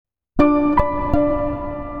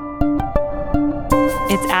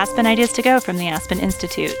It's Aspen Ideas to Go from the Aspen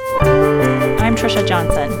Institute. I'm Trisha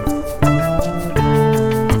Johnson.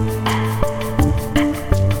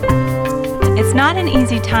 It's not an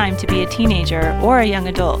easy time to be a teenager or a young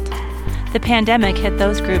adult. The pandemic hit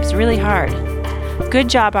those groups really hard. Good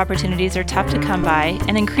job opportunities are tough to come by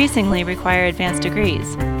and increasingly require advanced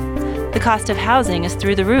degrees. The cost of housing is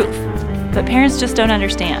through the roof, but parents just don't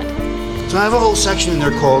understand. So I have a whole section in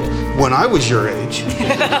there called "When I Was Your Age."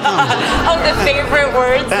 The favorite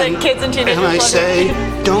words that kids and teenagers And I say,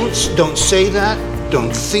 don't say that,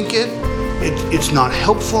 don't think it. It's not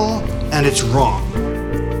helpful, and it's wrong.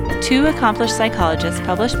 Two accomplished psychologists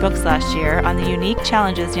published books last year on the unique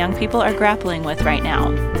challenges young people are grappling with right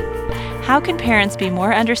now. How can parents be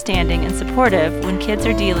more understanding and supportive when kids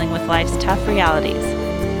are dealing with life's tough realities?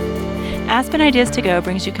 Aspen Ideas to Go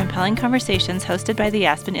brings you compelling conversations hosted by the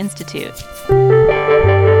Aspen Institute.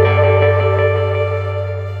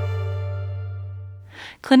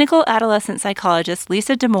 Clinical adolescent psychologist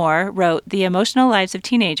Lisa Damour wrote The Emotional Lives of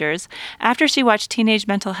Teenagers after she watched teenage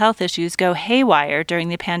mental health issues go haywire during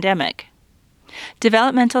the pandemic.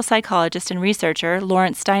 Developmental psychologist and researcher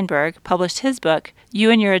Laurence Steinberg published his book,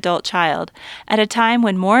 You and Your Adult Child, at a time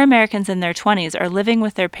when more Americans in their 20s are living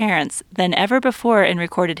with their parents than ever before in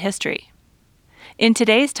recorded history. In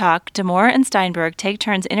today's talk, Damour and Steinberg take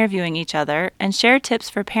turns interviewing each other and share tips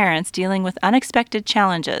for parents dealing with unexpected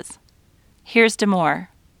challenges. Here's Damour.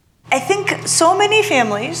 I think so many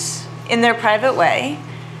families, in their private way,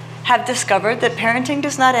 have discovered that parenting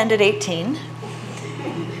does not end at 18,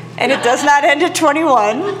 and it does not end at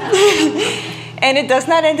 21, and it does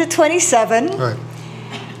not end at 27. Right.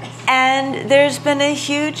 And there's been a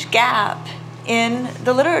huge gap in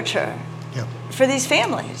the literature for these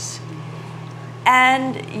families.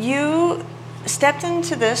 And you stepped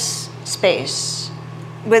into this space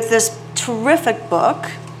with this terrific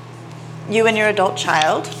book, You and Your Adult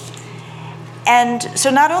Child. And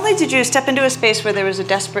so not only did you step into a space where there was a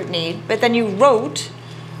desperate need, but then you wrote,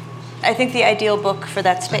 I think, the ideal book for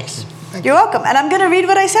that space. Thank You're welcome. And I'm going to read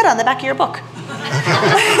what I said on the back of your book. I'm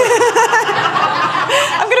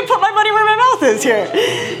going to put my money where my mouth is here.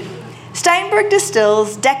 Steinberg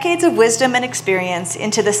distills decades of wisdom and experience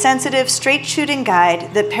into the sensitive, straight-shooting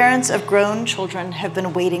guide that parents of grown children have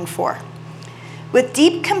been waiting for. With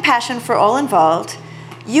deep compassion for all involved,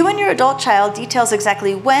 You and Your Adult Child details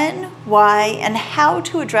exactly when, why, and how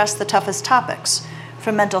to address the toughest topics,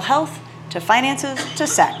 from mental health to finances to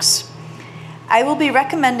sex. I will be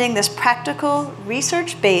recommending this practical,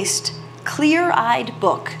 research-based, clear-eyed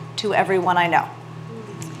book to everyone I know.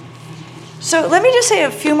 So let me just say a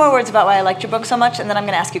few more words about why I liked your book so much, and then I'm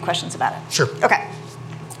going to ask you questions about it. Sure. Okay.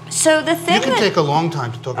 So the thing You can take a long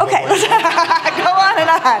time to talk about Okay. Go on and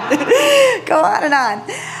on. Go on and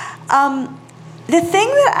on. The thing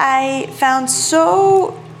that I found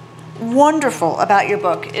so wonderful about your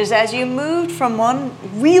book is as you moved from one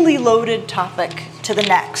really loaded topic to the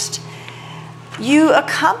next, you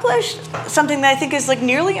accomplished something that I think is like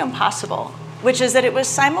nearly impossible, which is that it was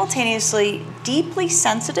simultaneously deeply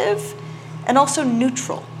sensitive and also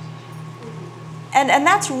neutral. And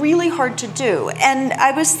that's really hard to do. And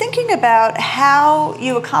I was thinking about how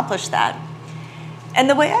you accomplish that. And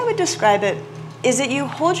the way I would describe it is that you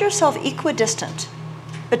hold yourself equidistant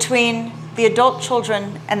between the adult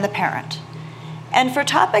children and the parent. And for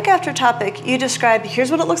topic after topic, you describe, here's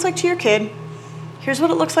what it looks like to your kid, here's what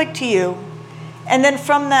it looks like to you. And then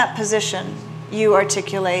from that position, you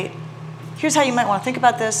articulate, here's how you might want to think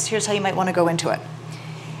about this, here's how you might want to go into it.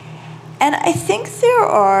 And I think there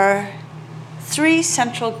are three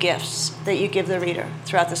central gifts that you give the reader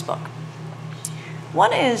throughout this book.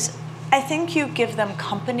 One is, I think you give them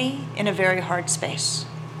company in a very hard space.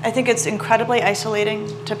 I think it's incredibly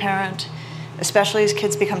isolating to parent, especially as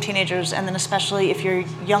kids become teenagers, and then especially if your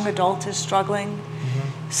young adult is struggling.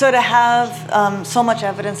 Mm-hmm. So to have so much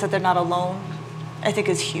evidence that they're not alone, I think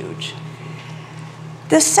is huge.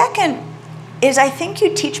 The second is I think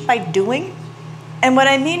you teach by doing. And what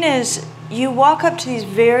I mean is you walk up to these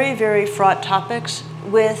very, very fraught topics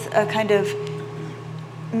with a kind of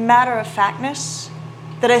matter-of-factness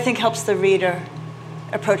that I think helps the reader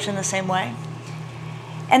approach in the same way.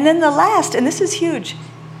 And then the last, and this is huge,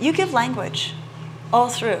 you give language all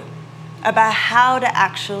through about how to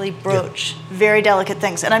actually broach very delicate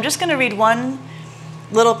things. And I'm just going to read one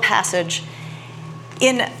little passage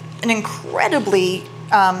in an incredibly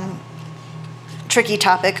tricky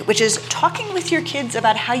topic, which is talking with your kids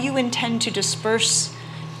about how you intend to disperse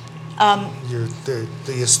the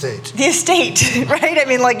estate. The estate, right? I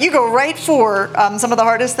mean, like you go right for some of the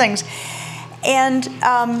hardest things. And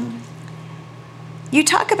you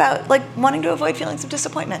talk about like wanting to avoid feelings of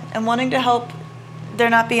disappointment and wanting to help there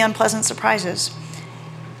not be unpleasant surprises.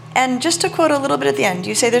 And just to quote a little bit at the end,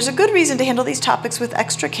 you say there's a good reason to handle these topics with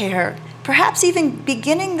extra care, perhaps even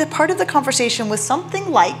beginning the part of the conversation with something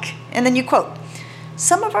like, and then you quote,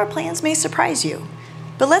 some of our plans may surprise you,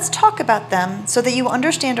 but let's talk about them so that you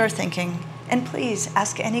understand our thinking, and please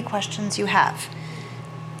ask any questions you have.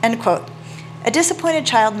 End quote. A disappointed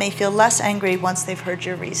child may feel less angry once they've heard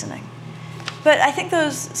your reasoning. But I think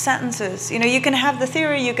those sentences, you can have the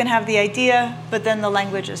theory, you can have the idea, but then the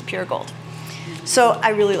language is pure gold. So I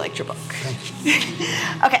really liked your book. Thank you.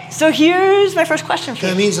 Okay, so here's my first question for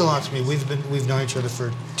you. That means a lot to me. We've known each other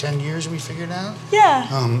for 10 years, we figured out. Yeah.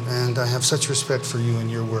 And I have such respect for you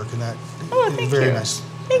and your work, and that thank very you. nice.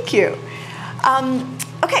 Thank you.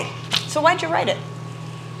 Okay, so why'd you write it?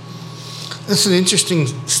 It's an interesting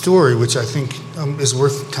story, which I think is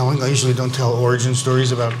worth telling. I usually don't tell origin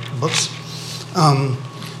stories about books.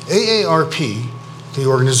 AARP, the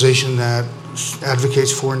organization that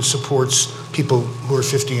advocates for and supports people who are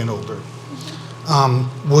 50 and older,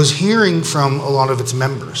 was hearing from a lot of its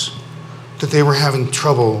members that they were having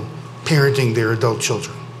trouble parenting their adult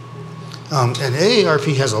children. And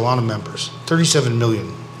AARP has a lot of members, 37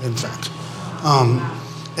 million, in fact.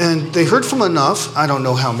 And they heard from enough, I don't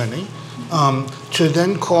know how many, to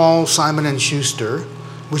then call Simon & Schuster,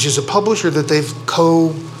 which is a publisher that they've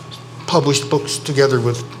co-published books together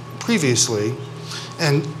with previously,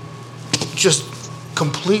 and just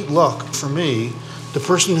complete luck for me, the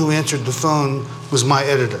person who answered the phone was my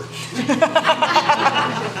editor.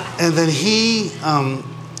 And then he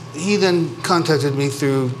then contacted me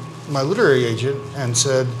through my literary agent and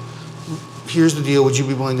said, here's the deal, would you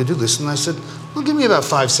be willing to do this? And I said, well, give me about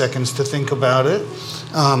 5 seconds to think about it.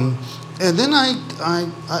 And then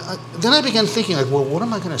I began thinking, like, well, what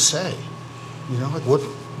am I going to say? Like,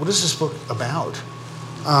 what is this book about?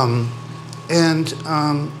 And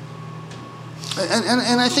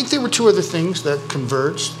I think there were two other things that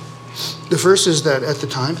converged. The first is that at the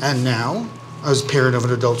time, and now, I was a parent of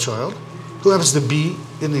an adult child, who happens to be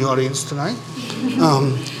in the audience tonight.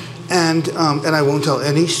 And I won't tell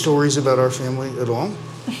any stories about our family at all.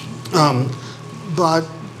 But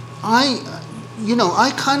I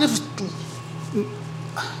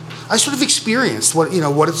sort of experienced what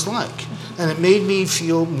it's like, and it made me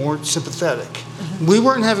feel more sympathetic. We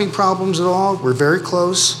weren't having problems at all. We're very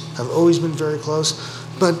close, have always been very close.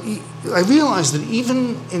 But I realized that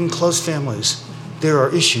even in close families, there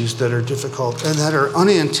are issues that are difficult and that are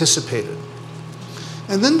unanticipated.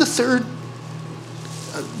 And then the third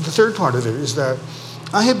part of it is that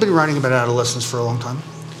I had been writing about adolescence for a long time.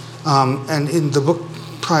 And in the book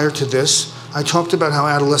prior to this, I talked about how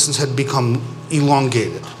adolescence had become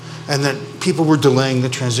elongated and that people were delaying the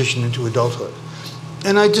transition into adulthood.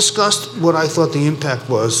 And I discussed what I thought the impact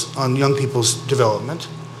was on young people's development.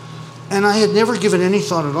 And I had never given any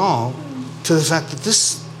thought at all to the fact that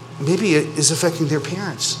this maybe is affecting their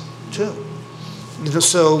parents too.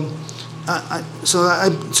 So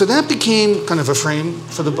that became kind of a frame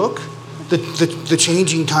for the book, the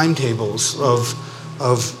changing timetables of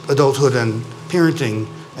adulthood and parenting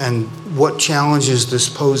and what challenges this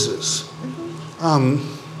poses.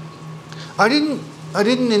 I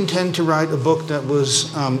didn't intend to write a book that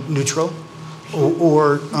was neutral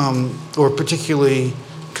or particularly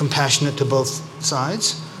compassionate to both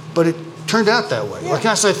sides, but it turned out that way. Yeah. Like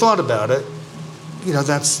as I thought about it,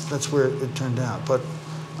 that's where it turned out. But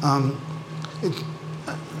I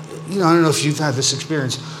don't know if you've had this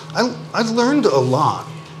experience. I've learned a lot.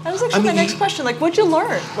 That was actually my next question. Like, what'd you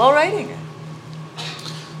learn while writing it?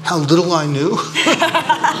 How little I knew.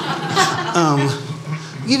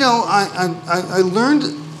 I learned.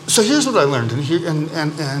 So here's what I learned,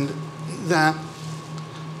 and that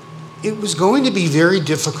it was going to be very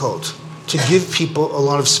difficult to give people a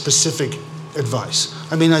lot of specific advice.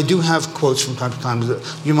 I mean, I do have quotes from time to time that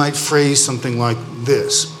you might phrase something like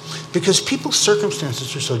this, because people's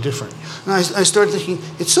circumstances are so different. And I started thinking,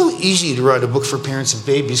 it's so easy to write a book for parents of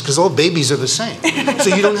babies because all babies are the same. So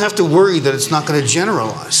you don't have to worry that it's not going to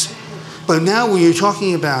generalize. But now when you're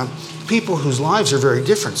talking about people whose lives are very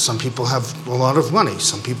different, some people have a lot of money,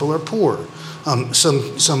 some people are poor,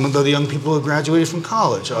 some of the young people have graduated from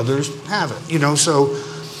college, others haven't,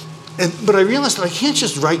 but I realized that I can't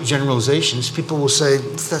just write generalizations. People will say,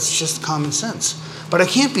 that's just common sense. But I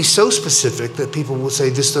can't be so specific that people will say,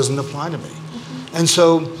 this doesn't apply to me. Mm-hmm. And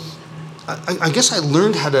so I guess I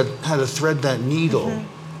learned how to thread that needle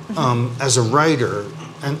as a writer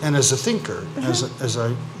and as a thinker as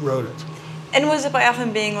I wrote it. And was it by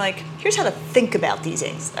often being like, here's how to think about these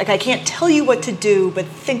things? Like, I can't tell you what to do, but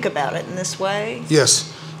think about it in this way?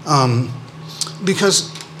 Yes.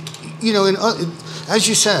 Because, as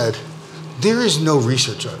you said, there is no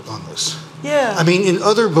research on this. Yeah. I mean, in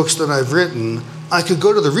other books that I've written, I could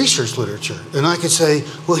go to the research literature and I could say,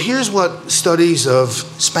 well, here's what studies of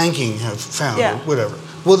spanking have found, or whatever.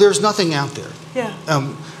 Well, there's nothing out there. Yeah.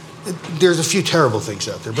 There's a few terrible things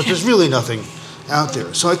out there, but there's really nothing out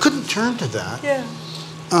there. So I couldn't turn to that. Yeah.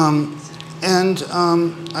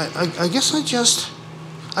 I guess I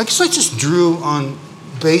just drew on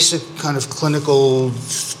basic kind of clinical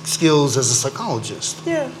skills as a psychologist.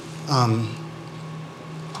 Yeah.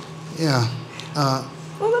 Yeah.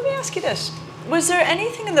 Well, let me ask you this. Was there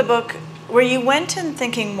anything in the book where you went in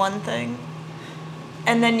thinking one thing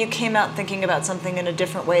and then you came out thinking about something in a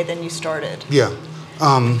different way than you started? Yeah.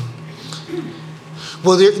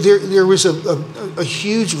 Well, there was a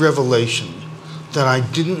huge revelation that I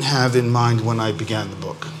didn't have in mind when I began the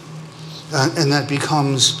book. And that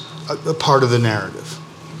becomes a part of the narrative.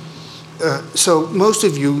 So most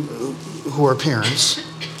of you who are parents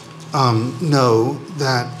know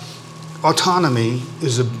that autonomy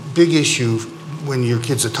is a big issue when your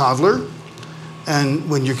kid's a toddler and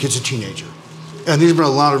when your kid's a teenager. And there's been a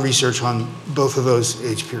lot of research on both of those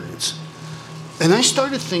age periods. And I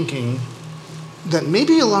started thinking that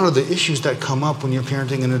maybe a lot of the issues that come up when you're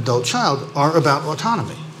parenting an adult child are about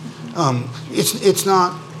autonomy. It's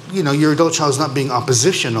not, your adult child is not being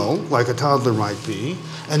oppositional like a toddler might be,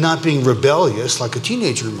 and not being rebellious like a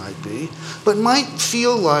teenager might be, but might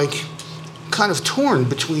feel like kind of torn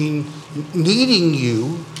between needing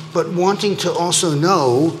you, but wanting to also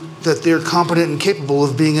know that they're competent and capable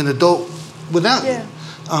of being an adult without you.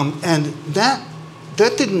 And that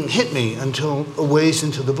didn't hit me until a ways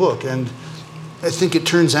into the book. And I think it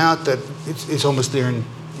turns out that it's almost there in,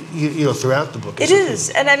 throughout the book. It is.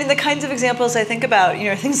 And I mean, the kinds of examples I think about,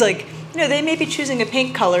 things like, they may be choosing a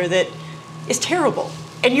paint color that is terrible,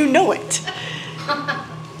 and you know it.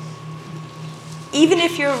 Even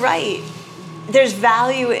if you're right, there's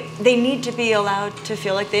value. They need to be allowed to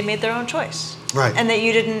feel like they made their own choice. Right. And that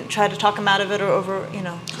you didn't try to talk them out of it or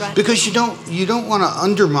right. Because you don't want to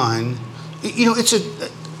undermine,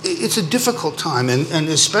 it's a difficult time, and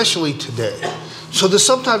especially today. So the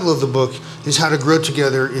subtitle of the book is How to Grow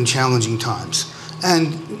Together in Challenging Times.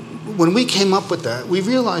 And when we came up with that, we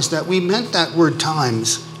realized that we meant that word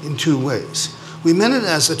times in two ways. We meant it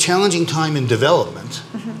as a challenging time in development,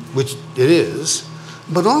 which it is,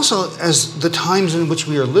 but also as the times in which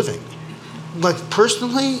we are living. Like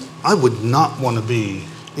personally, I would not want to be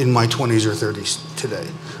in my 20s or 30s today.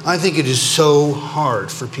 I think it is so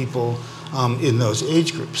hard for people in those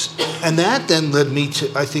age groups. And that then led me to,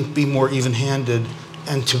 I think, be more even-handed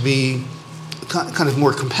and to be kind of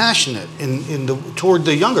more compassionate toward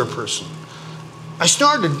the younger person. I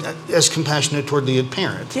started as compassionate toward the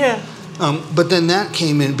parent. Yeah. But then that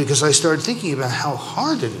came in because I started thinking about how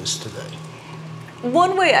hard it is today.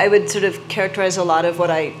 One way I would sort of characterize a lot of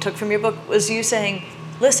what I took from your book was you saying,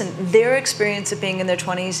 listen, their experience of being in their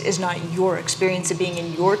 20s is not your experience of being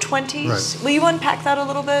in your 20s. Right. Will you unpack that a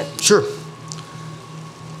little bit? Sure.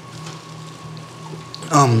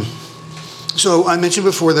 So I mentioned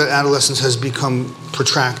before that adolescence has become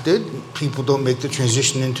protracted. People don't make the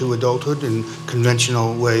transition into adulthood in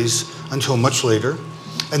conventional ways until much later.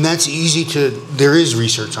 And that's there is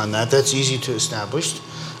research on that. That's easy to establish.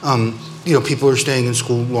 People are staying in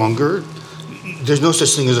school longer. There's no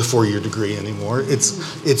such thing as a 4-year degree anymore.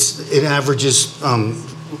 It averages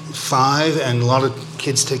 5, and a lot of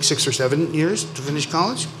kids take 6 or 7 years to finish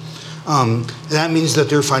college. That means that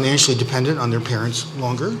they're financially dependent on their parents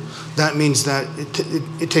longer. That means that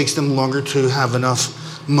it takes them longer to have enough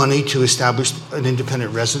money to establish an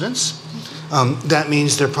independent residence. That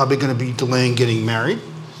means they're probably going to be delaying getting married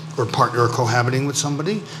or partner or cohabiting with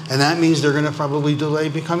somebody. And that means they're going to probably delay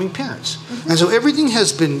becoming parents. And so everything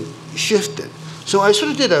has been shifted. So I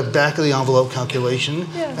sort of did a back-of-the-envelope calculation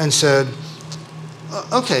and said,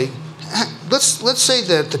 okay, let's say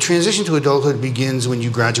that the transition to adulthood begins when you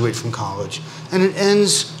graduate from college, and it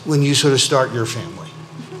ends when you sort of start your family.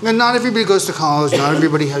 And not everybody goes to college, not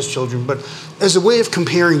everybody has children, but as a way of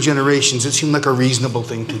comparing generations, it seemed like a reasonable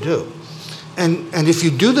thing to do. And if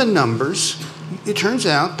you do the numbers, it turns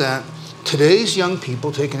out that today's young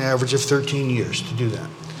people take an average of 13 years to do that.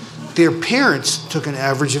 Their parents took an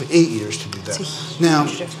average of 8 years to do that. Now,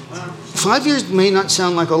 5 years may not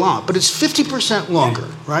sound like a lot, but it's 50% longer,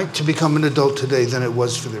 right, to become an adult today than it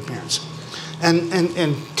was for their parents.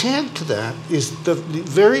 And tagged to that is the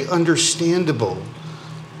very understandable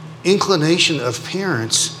inclination of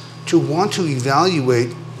parents to want to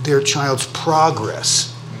evaluate their child's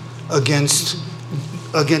progress against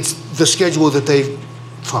the schedule that they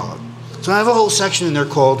followed. So I have a whole section in there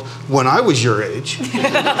called "When I Was Your Age." The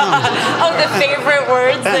favorite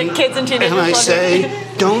words that kids and teenagers. And I say,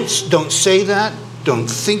 don't say that. Don't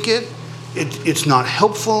think it. It's not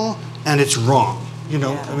helpful, and it's wrong.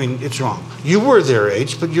 I mean, it's wrong. You were their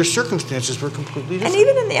age, but your circumstances were completely different. And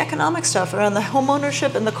even in the economic stuff around the home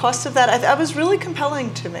ownership and the cost of that, was really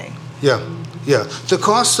compelling to me. Yeah. The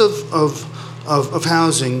cost of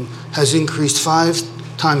housing has increased 5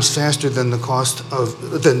 times faster than the cost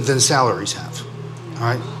than salaries have. All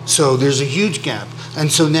right. So there's a huge gap, and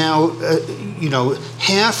so now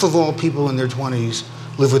half of all people in their 20s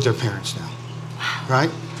live with their parents now. Wow.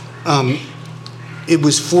 Right. It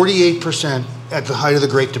was 48% at the height of the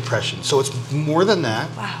Great Depression. So it's more than that.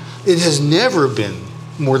 Wow. It has never been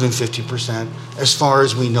more than 50% as far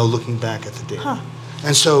as we know looking back at the data. Huh.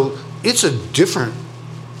 And so it's a different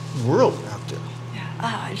world out there. Yeah.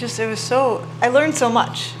 I learned so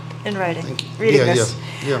much in reading this.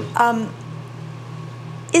 Yeah.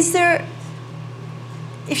 Is there,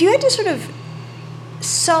 if you had to sort of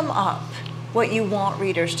sum up what you want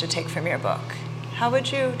readers to take from your book, how would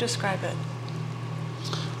you describe it?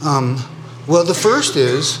 Well, the first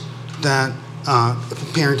is that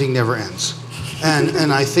parenting never ends.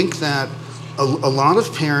 And I think that a lot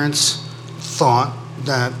of parents thought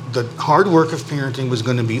that the hard work of parenting was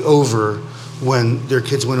going to be over when their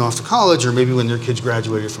kids went off to college, or maybe when their kids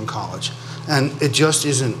graduated from college. And it just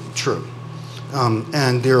isn't true.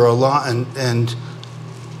 And there are a lot, and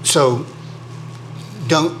so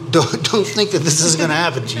don't think that this is going to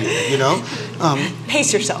happen to you,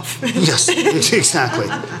 Pace yourself. Yes, exactly.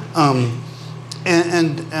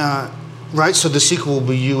 Right, so the sequel will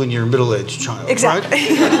be you and your middle-aged child, exactly.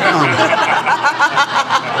 Right?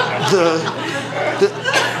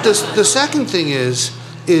 The second thing is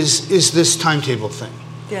this timetable thing.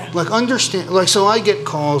 Yeah. So I get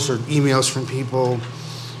calls or emails from people.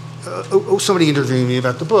 Somebody interviewing me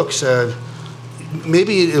about the book said,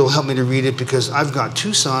 maybe it'll help me to read it because I've got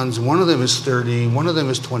 2 sons. One of them is 30, one of them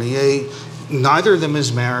is 28. Neither of them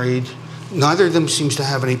is married. Neither of them seems to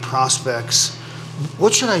have any prospects.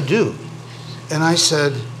 What should I do? And I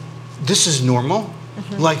said, this is normal.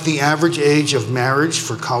 Mm-hmm. Like the average age of marriage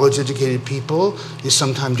for college-educated people is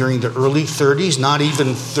sometime during the early 30s, not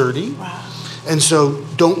even 30. Wow. And so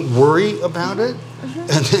don't worry about it.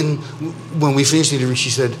 Mm-hmm. And then when we finished the interview, she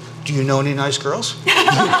said, do you know any nice girls?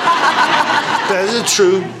 That is a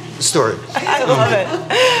true story. I love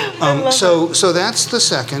it. So that's the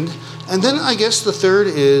second. And then I guess the third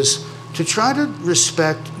is to try to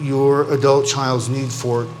respect your adult child's need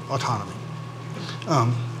for autonomy.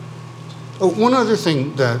 One other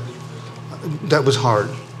thing that was hard.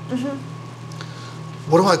 Mm-hmm.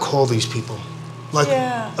 What do I call these people? Like,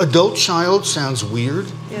 adult child sounds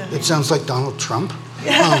weird. Yeah. It sounds like Donald Trump.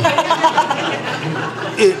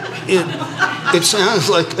 It sounds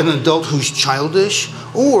like an adult who's childish,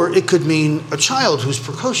 or it could mean a child who's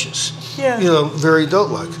precocious. Yeah. Very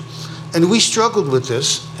adult-like. And we struggled with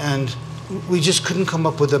this, and we just couldn't come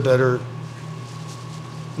up with a better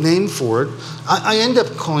name for it. I end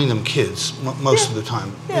up calling them kids most of the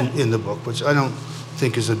time in the book, which I don't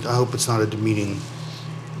think I hope it's not a demeaning.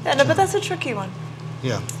 Yeah, no, but that's a tricky one.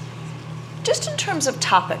 Yeah. Just in terms of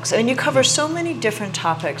topics, I mean, you cover so many different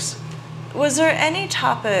topics. Was there any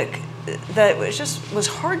topic that was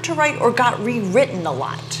hard to write or got rewritten a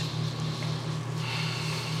lot?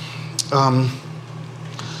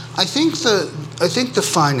 I think the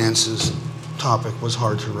finances topic was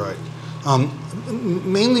hard to write,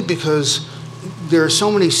 mainly because there are so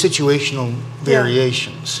many situational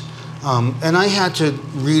variations, and I had to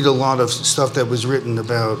read a lot of stuff that was written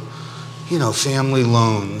about, family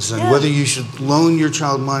loans and whether you should loan your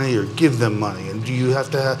child money or give them money, and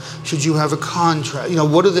should you have a contract?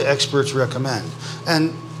 What do the experts recommend?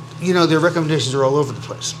 And their recommendations are all over the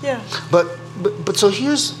place. Yeah. But so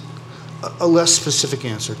here's a less specific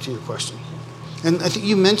answer to your question, and I think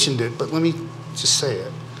you mentioned it, but let me just say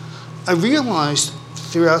it. I realized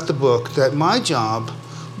throughout the book that my job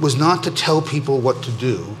was not to tell people what to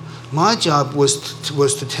do. My job was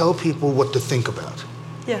to tell people what to think about.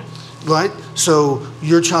 Yeah. Right? So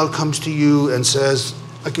your child comes to you and says,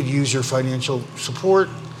 I could use your financial support.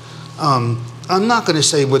 I'm not going to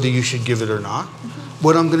say whether you should give it or not. Mm-hmm.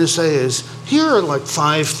 What I'm going to say is, here are like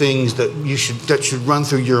 5 things that should run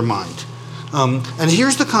through your mind. And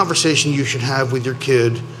here's the conversation you should have with your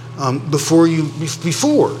kid before you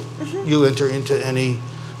enter into any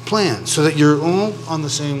plan, so that you're all on the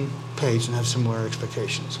same page and have similar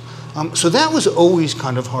expectations. So that was always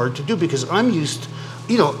kind of hard to do because I'm used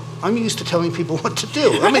to telling people what to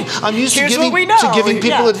do. I mean, I'm used to giving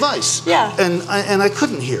people advice. Yeah. And I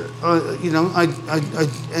couldn't hear.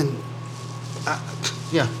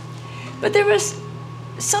 Yeah. But there was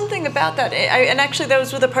something about that, and actually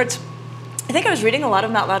those were the parts. I think I was reading a lot of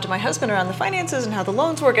them out loud to my husband around the finances and how the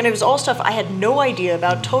loans work, and it was all stuff I had no idea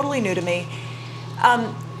about, totally new to me.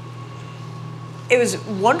 It was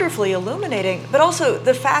wonderfully illuminating, but also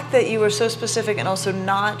the fact that you were so specific and also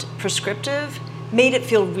not prescriptive made it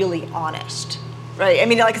feel really honest, right? I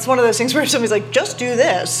mean, like, it's one of those things where if somebody's like, just do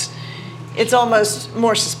this, it's almost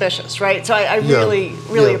more suspicious, right? So I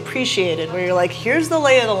really appreciated where you're like, here's the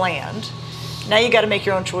lay of the land. Now you got to make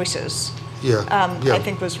your own choices. I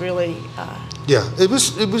think was really it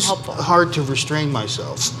was helpful. Hard to restrain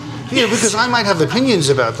myself. Because I might have opinions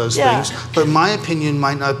about those things, but my opinion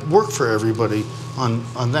might not work for everybody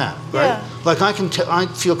on that, right? Yeah. Like I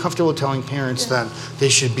feel comfortable telling parents that they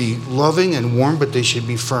should be loving and warm, but they should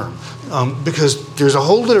be firm, because there's a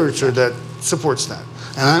whole literature that supports that,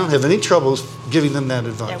 and I don't have any trouble giving them that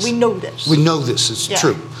advice. Yeah, we know this. We know this is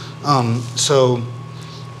true. So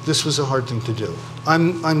this was a hard thing to do. I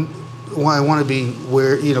want to be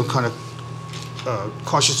kind of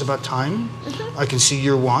cautious about time. Mm-hmm. I can see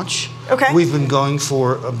your watch. Okay. We've been going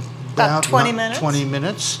for about 20 minutes. 20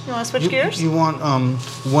 minutes. You want to switch gears? You want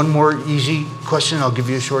one more easy question? I'll give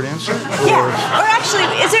you a short answer. Yeah. Or actually,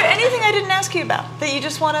 is there anything I didn't ask you about that you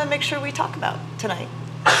just want to make sure we talk about tonight?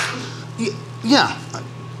 Yeah.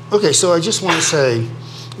 Okay. So I just want to say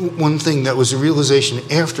one thing that was a realization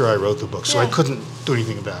after I wrote the book, so I couldn't do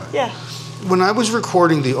anything about it. Yeah. When I was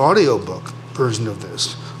recording the audiobook version of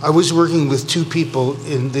this, I was working with two people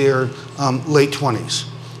in their late 20s,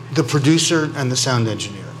 the producer and the sound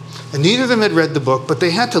engineer. And neither of them had read the book, but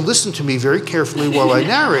they had to listen to me very carefully while I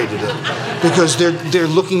narrated it, because they're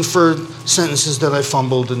looking for sentences that I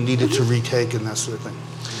fumbled and needed to retake and that sort of thing.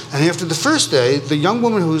 And after the first day, the young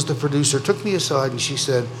woman who was the producer took me aside and she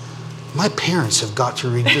said, "My parents have got to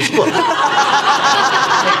read this book."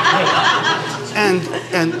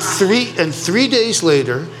 and 3 days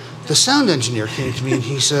later, the sound engineer came to me and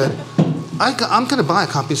he said, I'm going to buy a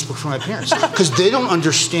copy of this book for my parents because they don't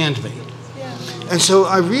understand me. Yeah. And so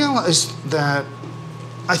I realized that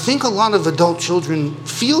I think a lot of adult children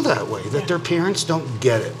feel that way, that their parents don't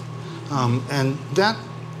get it. And that,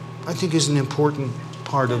 I think, is an important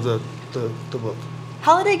part of the book.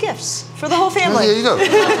 Holiday gifts for the whole family. There you go.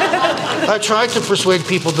 I tried to persuade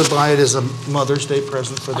people to buy it as a Mother's Day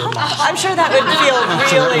present for their moms. I'm sure that would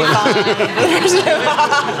feel really fun.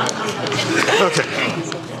 Okay.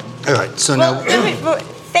 All right. So now.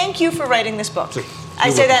 Thank you for writing this book. I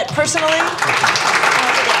say that personally.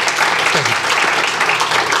 Thank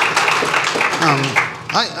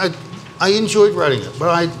you. I enjoyed writing it, but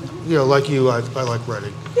like you, I like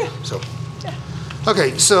writing. Yeah. So.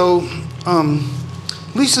 Okay. So.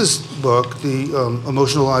 Lisa's book, The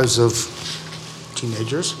Emotional Lives of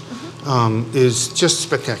Teenagers, is just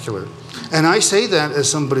spectacular. And I say that as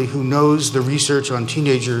somebody who knows the research on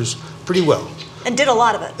teenagers pretty well. And did a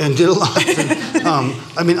lot of it.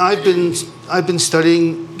 I mean, I've been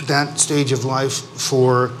studying that stage of life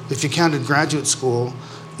for, if you counted graduate school,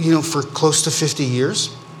 for close to 50 years.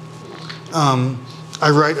 I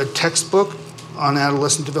write a textbook on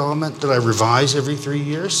adolescent development that I revise every 3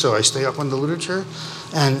 years, so I stay up on the literature.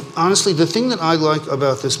 And honestly, the thing that I like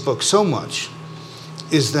about this book so much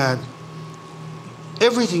is that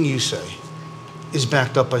everything you say is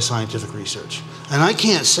backed up by scientific research. And I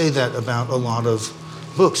can't say that about a lot of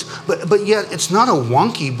books. But yet, it's not a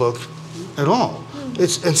wonky book at all.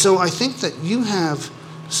 And so I think that you have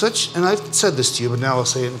such, and I've said this to you, but now I'll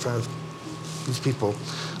say it in front of these people.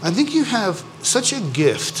 I think you have such a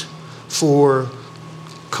gift for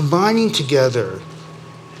combining together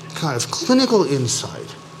kind of clinical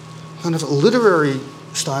insight, kind of literary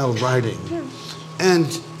style writing,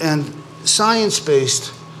 and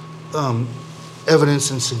science-based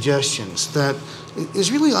evidence and suggestions that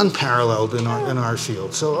is really unparalleled in our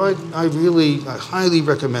field. So I highly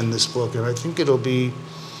recommend this book, and I think it'll be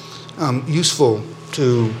useful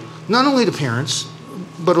to not only to parents,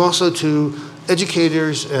 but also to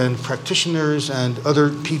educators and practitioners and other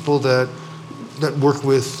people that work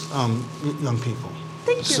with young people.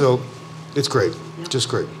 Thank you. So it's great, just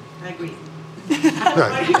great. I agree.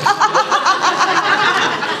 Right.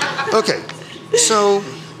 Okay, so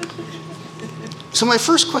my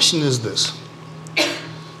first question is this.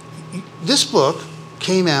 This book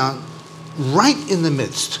came out right in the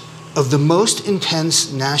midst of the most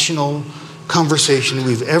intense national conversation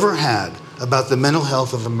we've ever had about the mental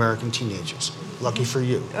health of American teenagers. Lucky for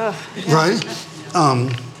you, right?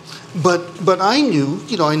 But I knew,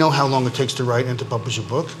 I know how long it takes to write and to publish a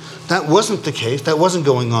book. That wasn't the case. That wasn't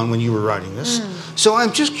going on when you were writing this. So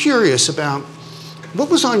I'm just curious about What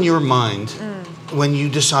was on your mind when you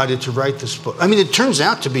decided to write this book? I mean, it turns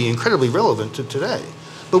out to be incredibly relevant to today.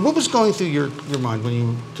 But what was going through your mind when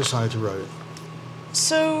you decided to write it?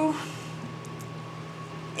 So,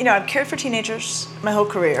 I've cared for teenagers my whole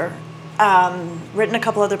career. Written a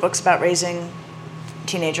couple other books about raising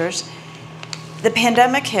teenagers. The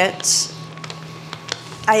pandemic hit.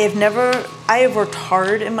 I have worked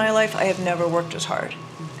hard in my life. I have never worked as hard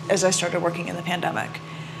as I started working in the pandemic.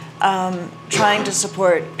 Trying to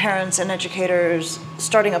support parents and educators,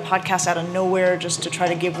 starting a podcast out of nowhere just to try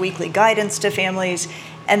to give weekly guidance to families,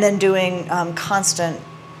 and then doing constant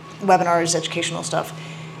webinars, educational stuff.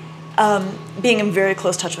 Being in very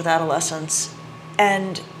close touch with adolescents.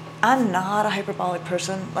 And I'm not a hyperbolic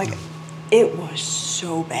person. Like, it was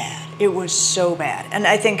so bad. It was so bad. And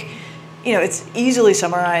I think, it's easily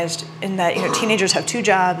summarized in that, teenagers have 2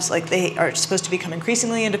 jobs. Like, they are supposed to become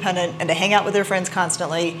increasingly independent and to hang out with their friends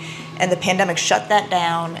constantly. And the pandemic shut that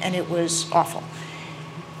down, and it was awful.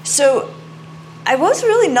 So I was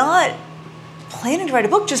really not planning to write a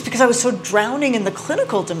book just because I was so drowning in the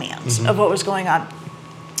clinical demands of what was going on.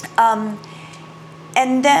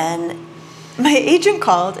 And then my agent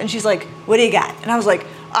called, and she's like, "What do you got?" And I was like,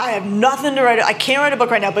 "I have nothing to write. I can't write a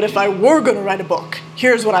book right now, but if I were going to write a book,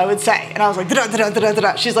 here's what I would say." And I was like,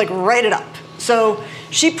 da-da-da-da-da-da. She's like, "Write it up." So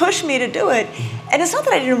she pushed me to do it. And it's not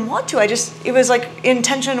that I didn't want to. It was like in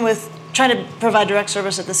tension with trying to provide direct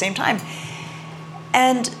service at the same time.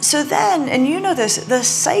 And so then, and this, the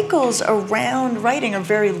cycles around writing are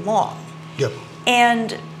very long. Yep.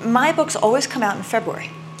 And my books always come out in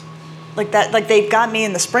February. Like that, like they've got me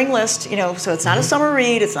in the spring list, so it's not a summer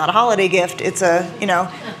read, it's not a holiday gift, it's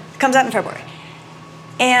it comes out in February.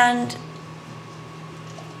 And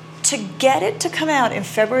to get it to come out in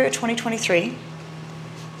February of 2023,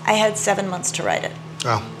 I had 7 months to write it.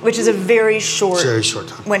 Oh. Which is a very short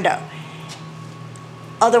time. Window.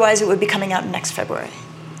 Otherwise, it would be coming out next February.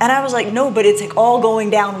 And I was like, no, but it's like all going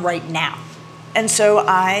down right now. And so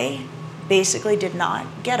I basically did not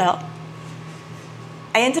get up.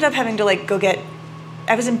 I ended up having to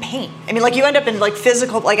I was in pain. I mean, you end up in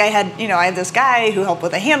physical, I had this guy who helped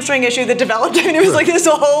with a hamstring issue that developed, and it was this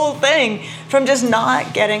whole thing from just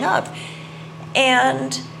not getting up.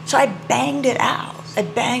 And so I banged it out.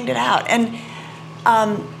 And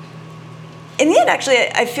in the end, actually,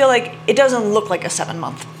 I feel like it doesn't look like a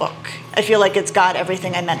 7-month book. I feel like it's got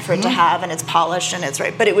everything I meant for it to have, and it's polished, and it's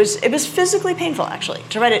right. But it was physically painful, actually,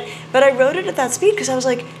 to write it. But I wrote it at that speed because I was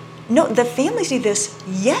like, no, the families need this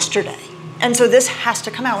yesterday. And so this has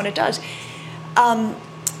to come out when it does.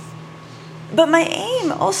 But my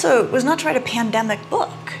aim also was not to write a pandemic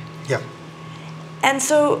book. Yeah. And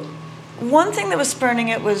so one thing that was spurning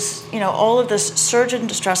it was, all of this surge in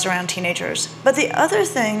distress around teenagers. But the other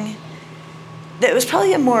thing that was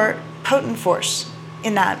probably a more potent force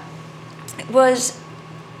in that was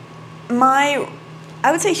I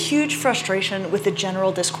would say, huge frustration with the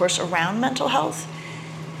general discourse around mental health.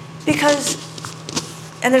 Because,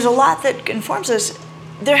 and there's a lot that informs this,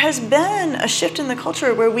 there has been a shift in the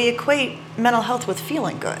culture where we equate mental health with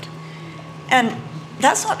feeling good. And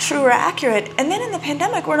that's not true or accurate. And then in the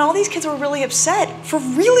pandemic, when all these kids were really upset for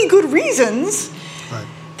really good reasons, right.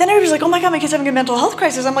 Then everybody's like, oh my God, my kid's having a mental health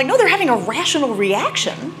crisis. I'm like, no, they're having a rational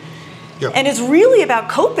reaction. Yep. And it's really about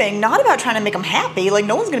coping, not about trying to make them happy.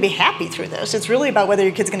 No one's going to be happy through this. It's really about whether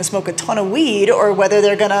your kid's going to smoke a ton of weed or whether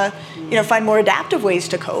they're going to, find more adaptive ways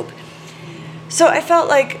to cope. So I felt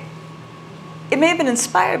like it may have been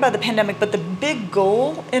inspired by the pandemic, but the big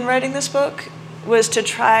goal in writing this book was to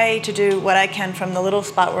try to do what I can from the little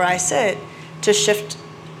spot where I sit to shift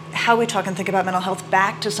how we talk and think about mental health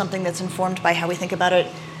back to something that's informed by how we think about it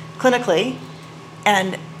clinically,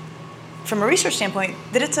 and from a research standpoint,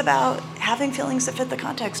 that it's about having feelings that fit the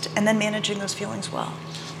context and then managing those feelings well.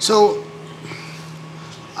 So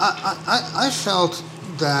I felt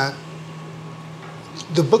that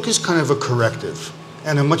the book is kind of a corrective,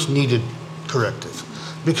 and a much needed corrective,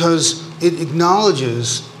 because it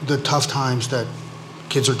acknowledges the tough times that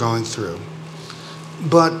kids are going through.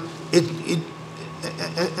 But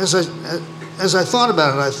as I thought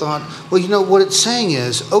about it, I thought, well, what it's saying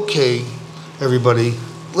is, okay, everybody,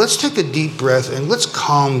 let's take a deep breath and let's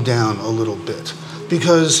calm down a little bit,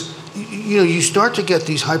 because you start to get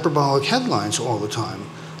these hyperbolic headlines all the time,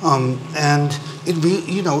 and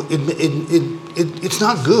it's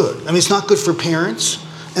not good. I mean, it's not good for parents,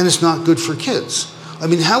 and it's not good for kids. I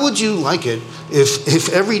mean, how would you like it if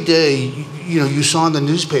every day you saw in the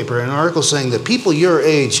newspaper an article saying that people your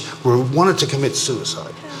age wanted to commit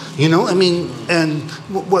suicide? I mean, and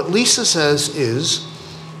what Lisa says is,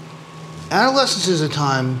 adolescence is a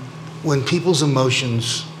time when people's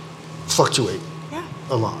emotions fluctuate. Yeah.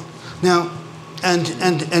 a lot. Now, and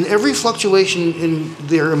every fluctuation in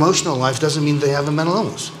their emotional life doesn't mean they have a mental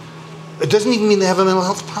illness. It doesn't even mean they have a mental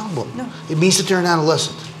health problem. No. It means that they're an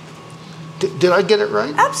adolescent. Did I get it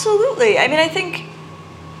right? Absolutely. I mean, I think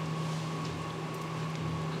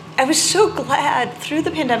I was so glad through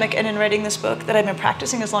the pandemic and in writing this book that I've been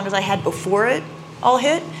practicing as long as I had before it all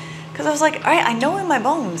hit. Because I was like, all right, I know in my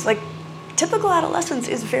bones, like, typical adolescence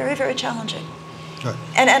is very, very challenging. Right.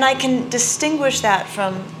 And I can distinguish that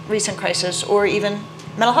from recent crisis or even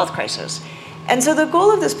mental health crisis. And so the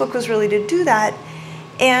goal of this book was really to do that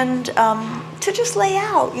and to just lay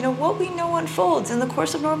out, what we know unfolds in the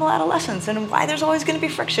course of normal adolescence and why there's always going to be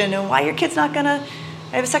friction and why your kid's not going to.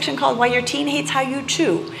 I have a section called Why Your Teen Hates How You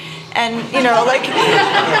Chew. And,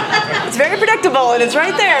 it's very predictable and it's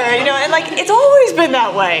right there, and it's always been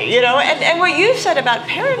that way, and what you've said about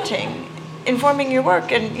parenting, informing your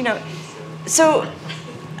work and, so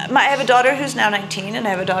I have a daughter who's now 19 and I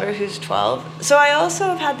have a daughter who's 12. So I also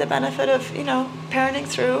have had the benefit of, parenting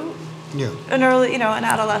through an early, an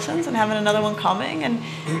adolescence and having another one coming.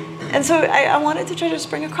 And so I wanted to try to just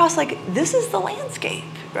bring across, this is the landscape,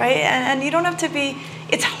 right? And you don't have to be,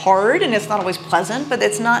 it's hard and it's not always pleasant, but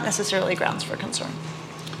it's not necessarily grounds for concern.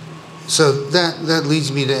 So that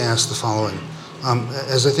leads me to ask the following.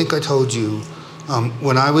 As I think I told you,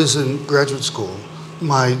 when I was in graduate school,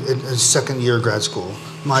 my second year grad school,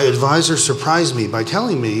 my advisor surprised me by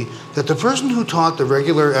telling me that the person who taught the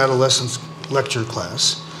regular adolescence lecture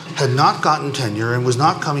class had not gotten tenure and was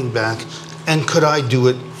not coming back, and could I do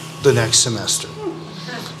it the next semester?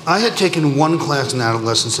 I had taken one class in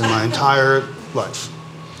adolescence in my entire life,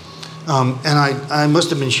 and I must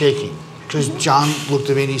have been shaking, because John looked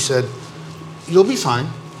at me and he said, "You'll be fine."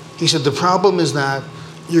 He said, "The problem is that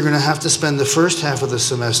you're going to have to spend the first half of the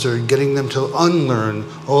semester getting them to unlearn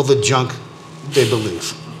all the junk they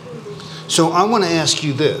believe." So I want to ask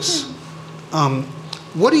you this.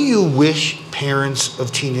 What do you wish parents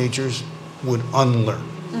of teenagers would unlearn?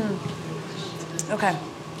 Okay.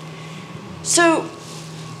 So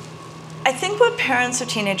I think what parents of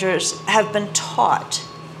teenagers have been taught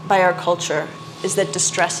by our culture is that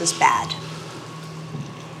distress is bad.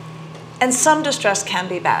 And some distress can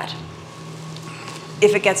be bad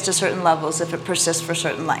if it gets to certain levels, if it persists for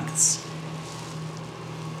certain lengths.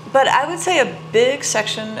 But I would say a big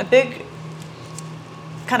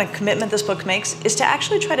kind of commitment this book makes is to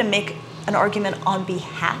actually try to make an argument on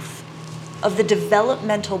behalf of the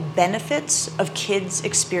developmental benefits of kids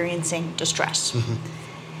experiencing distress. Mm-hmm.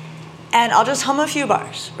 And I'll just hum a few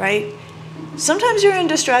bars, right? Sometimes you're in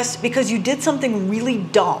distress because you did something really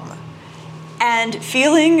dumb, and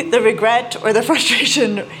feeling the regret or the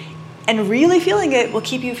frustration and really feeling it will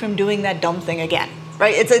keep you from doing that dumb thing again,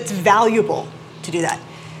 right? It's valuable to do that.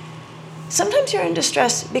 Sometimes you're in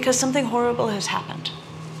distress because something horrible has happened.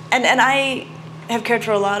 And I have cared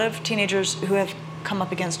for a lot of teenagers who have come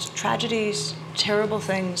up against tragedies, terrible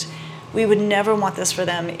things. We would never want this for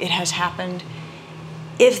them. It has happened.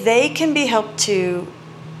 If they can be helped to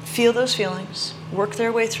feel those feelings, work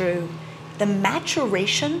their way through, the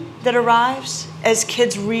maturation that arrives as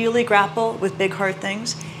kids really grapple with big, hard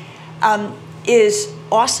things is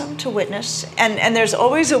awesome to witness. And there's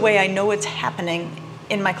always a way I know it's happening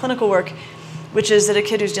in my clinical work, which is that a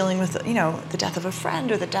kid who's dealing with, the death of a friend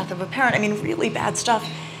or the death of a parent, really bad stuff,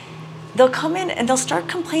 they'll come in and they'll start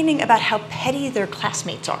complaining about how petty their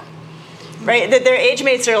classmates are, right? That their age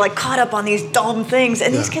mates are caught up on these dumb things.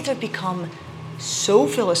 And these kids have become so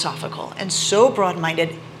philosophical and so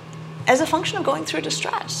broad-minded as a function of going through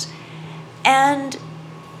distress. And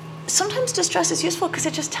sometimes distress is useful because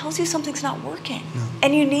it just tells you something's not working. Yeah.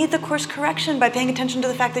 And you need the course correction by paying attention to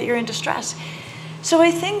the fact that you're in distress. So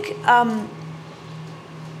I think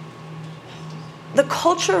the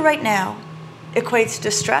culture right now equates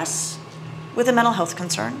distress with a mental health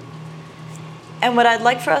concern. And what I'd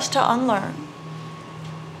like for us to unlearn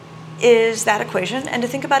is that equation and to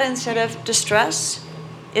think about it instead of distress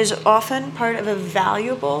is often part of a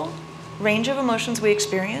valuable range of emotions we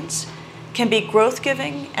experience, can be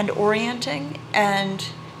growth-giving and orienting and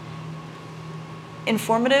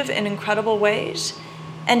informative in incredible ways,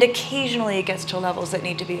 and occasionally it gets to levels that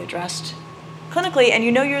need to be addressed clinically, and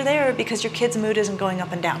you're there because your kid's mood isn't going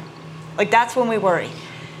up and down. That's when we worry.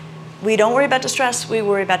 We don't worry about distress, we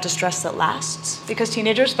worry about distress that lasts, because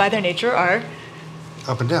teenagers by their nature are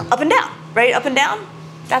up and down. Up and down, right? Up and down,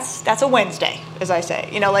 that's a Wednesday, as I say.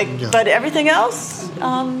 But everything else,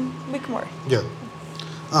 we can worry. Yeah.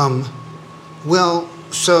 Well,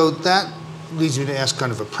 so that leads me to ask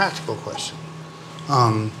kind of a practical question,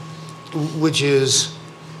 which is,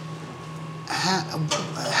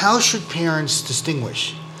 how should parents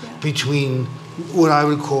distinguish between what I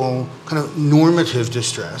would call kind of normative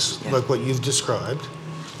distress, like what you've described,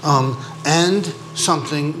 and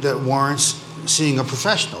something that warrants seeing a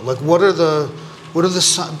professional. Like, what are the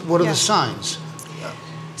signs?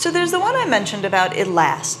 So there's the one I mentioned about it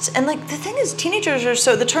lasts. And like the thing is, teenagers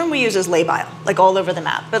are the term we use is labile, like all over the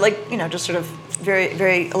map, but like, just sort of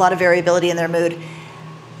a lot of variability in their mood.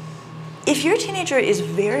 If your teenager is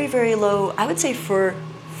very, very low, I would say for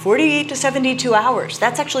 48 to 72 hours,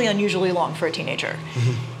 that's actually unusually long for a teenager.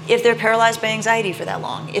 Mm-hmm. If they're paralyzed by anxiety for that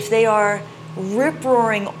long, if they are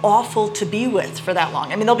rip-roaring awful to be with for that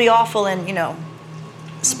long. I mean, they'll be awful in,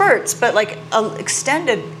 spurts, but like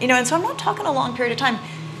extended, and so I'm not talking a long period of time.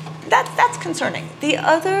 That's concerning. The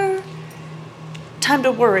other time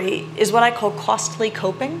to worry is what I call costly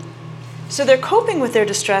coping. So they're coping with their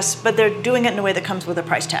distress, but they're doing it in a way that comes with a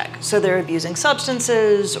price tag. So they're abusing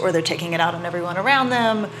substances, or they're taking it out on everyone around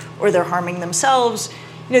them, or they're harming themselves.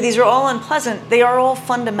 These are all unpleasant. They are all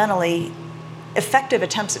fundamentally effective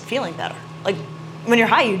attempts at feeling better. Like when you're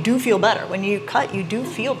high, you do feel better. When you cut, you do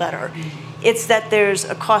feel better. It's that there's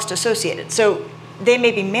a cost associated. So they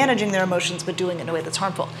may be managing their emotions, but doing it in a way that's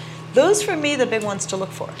harmful. Those, for me, the big ones to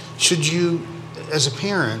look for. Should you, as a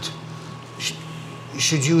parent,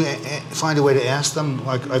 should you find a way to ask them,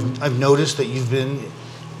 like, I've noticed that you've been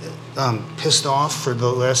pissed off for the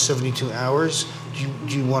last 72 hours.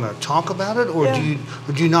 Do you want to talk about it, or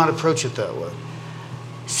do you not approach it that way?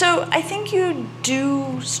 So I think you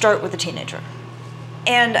do start with a teenager.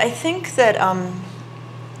 And I think that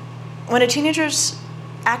when a teenager's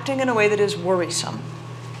acting in a way that is worrisome,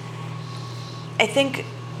 I think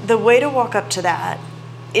the way to walk up to that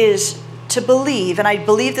is to believe, and I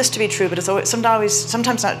believe this to be true, but it's always,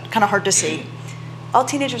 sometimes not kind of hard to see. All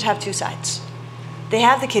teenagers have two sides. They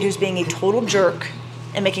have the kid who's being a total jerk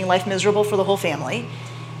and making life miserable for the whole family,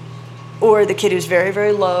 or the kid who's very,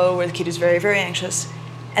 very low, or the kid who's very, very anxious.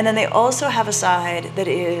 And then they also have a side that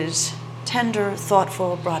is tender,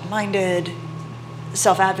 thoughtful, broad-minded,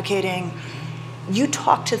 self-advocating. You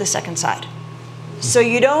talk to the second side. So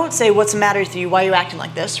you don't say, what's the matter with you? Why are you acting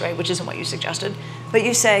like this, right? Which isn't what you suggested. But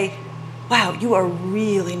you say, wow, you are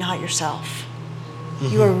really not yourself.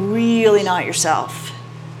 Mm-hmm. You are really not yourself.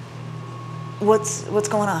 What's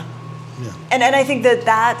going on? Yeah. And I think that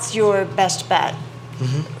that's your best bet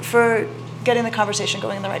for getting the conversation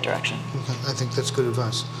going in the right direction. Okay, I think that's good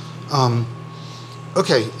advice.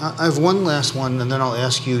 Okay, I have one last one, and then I'll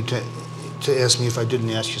ask you to ask me if I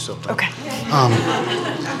didn't ask you something. Okay.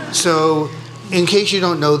 So, in case you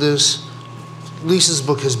don't know this, Lisa's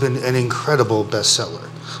book has been an incredible bestseller.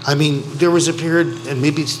 I mean, there was a period, and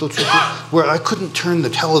maybe it's still true, where I couldn't turn the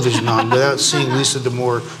television on without seeing Lisa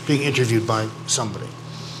Damour being interviewed by somebody.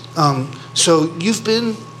 So you've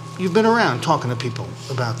been around talking to people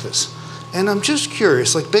about this, and I'm just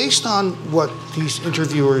curious, like based on what these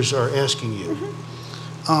interviewers are asking you,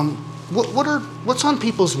 what's on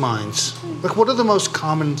people's minds? Like, what are the most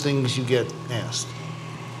common things you get asked?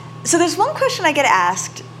 So there's one question I get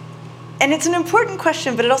asked, and it's an important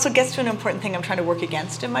question, but it also gets to an important thing I'm trying to work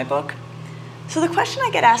against in my book. So the question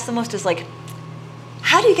I get asked the most is like,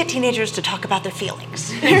 how do you get teenagers to talk about their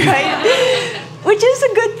feelings, right? Which is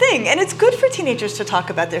a good thing, and it's good for teenagers to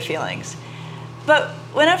talk about their feelings. But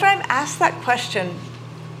whenever I'm asked that question,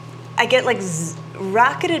 I get like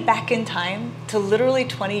rocketed back in time to literally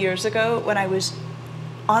 20 years ago when I was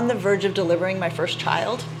on the verge of delivering my first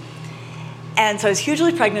child. And so I was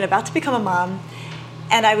hugely pregnant, about to become a mom,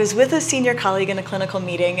 and I was with a senior colleague in a clinical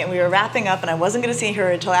meeting, and we were wrapping up, and I wasn't going to see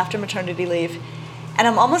her until after maternity leave. And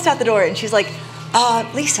I'm almost at the door, and she's like,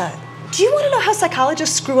 Lisa, do you want to know how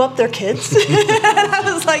psychologists screw up their kids? And I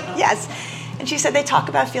was like, yes. And she said, they talk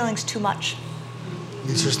about feelings too much.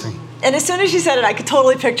 Interesting. And as soon as she said it, I could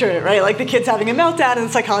totally picture it, right? Like the kid's having a meltdown, and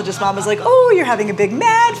the psychologist mom is like, oh, you're having a big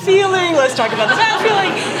mad feeling. Let's talk about the mad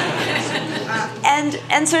feeling.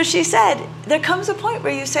 And so she said, there comes a point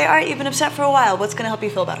where you say, all right, you've been upset for a while. What's going to help you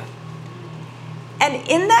feel better? And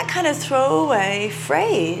in that kind of throwaway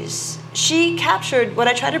phrase, she captured what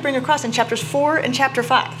I tried to bring across in chapters 4 and chapter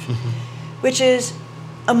 5, which is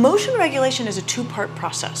emotion regulation is a two-part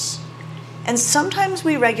process. And sometimes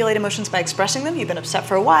we regulate emotions by expressing them. You've been upset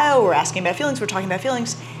for a while. We're asking about feelings. We're talking about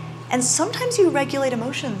feelings. And sometimes you regulate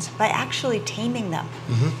emotions by actually taming them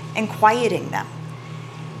and quieting them.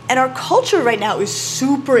 And our culture right now is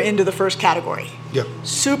super into the first category. Yeah.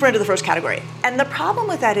 Super into the first category. And the problem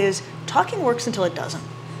with that is talking works until it doesn't.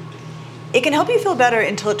 It can help you feel better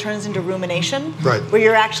until it turns into rumination, right, where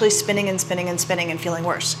you're actually spinning and spinning and spinning and feeling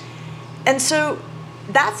worse. And so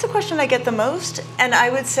that's the question I get the most. And I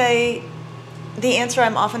would say the answer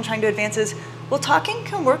I'm often trying to advance is, well, talking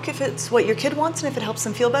can work if it's what your kid wants and if it helps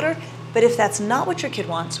them feel better. But if that's not what your kid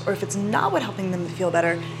wants, or if it's not what helping them to feel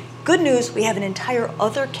better, good news, we have an entire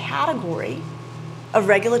other category of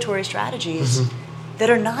regulatory strategies that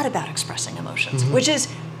are not about expressing emotions, which is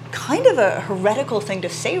kind of a heretical thing to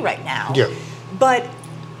say right now, but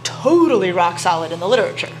totally rock solid in the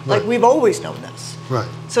literature. Like, we've always known this. Right.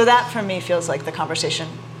 So that, for me, feels like the conversation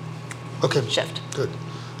shift. Good.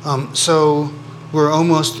 So we're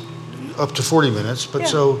almost up to 40 minutes, but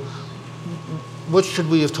so what should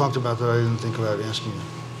we have talked about that I didn't think about asking you?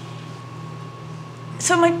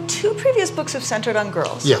 So my 2 previous books have centered on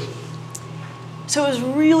girls. Yeah. So it was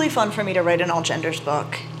really fun for me to write an all genders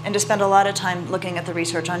book and to spend a lot of time looking at the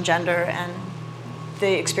research on gender and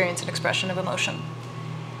the experience and expression of emotion.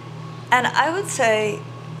 And I would say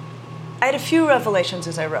I had a few revelations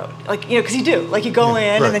as I wrote. Like, because you do. Like, you go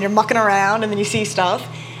in and then you're mucking around and then you see stuff.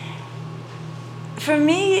 For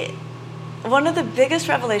me, one of the biggest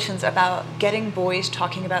revelations about getting boys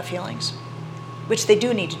talking about feelings, which they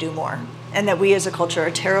do need to do more, and that we as a culture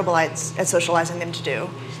are terrible at socializing them to do,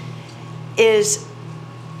 is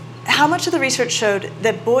how much of the research showed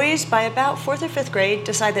that boys by about 4th or 5th grade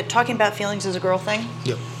decide that talking about feelings is a girl thing,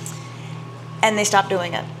 and they stop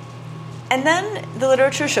doing it. And then the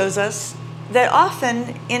literature shows us that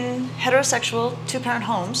often in heterosexual 2-parent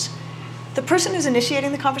homes, the person who's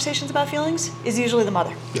initiating the conversations about feelings is usually the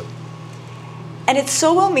mother. And it's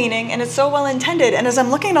so well-meaning and it's so well-intended, and as I'm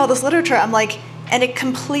looking at all this literature, I'm like, and it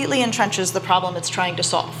completely entrenches the problem it's trying to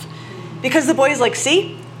solve. Because the boy is like,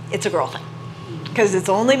 see, it's a girl thing. Because it's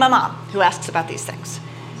only my mom who asks about these things.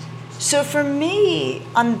 So for me,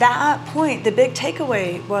 on that point, the big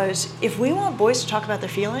takeaway was, if we want boys to talk about their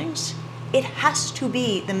feelings, it has to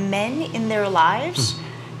be the men in their lives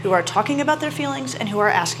who are talking about their feelings and who are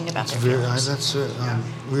asking about their feelings. That's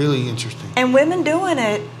really interesting. And women doing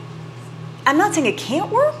it, I'm not saying it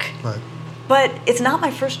can't work, but it's not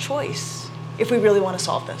my first choice if we really want to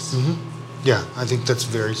solve this. Yeah, I think that's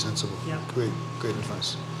very sensible. Great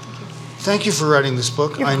advice. Thank you for writing this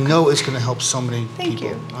book. I know it's going to help so many people. Thank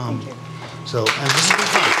you. So, and this has been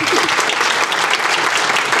fun.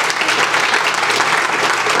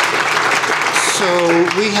 So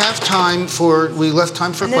we have time for, we left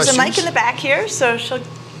time for questions. There's a mic in the back here, so she'll,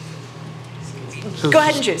 go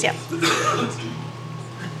ahead and choose,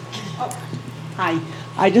 Hi.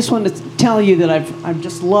 I just want to tell you that I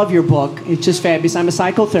just love your book. It's just fabulous. I'm a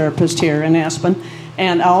psychotherapist here in Aspen,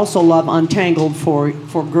 and I also love Untangled for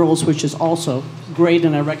girls, which is also great,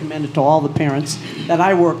 and I recommend it to all the parents that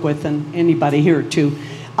I work with and anybody here too.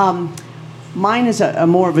 Mine is a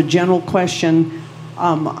more of a general question.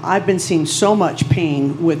 I've been seeing so much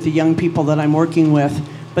pain with the young people that I'm working with,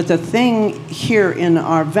 but the thing here in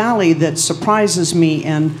our valley that surprises me,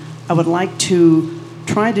 and I would like to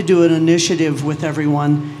try to do an initiative with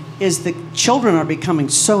everyone, is the children are becoming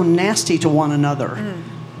so nasty to one another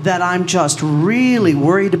that I'm just really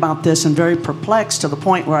worried about this and very perplexed, to the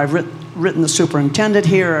point where I've written the superintendent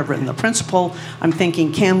here, I've written the principal. I'm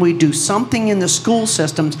thinking, can we do something in the school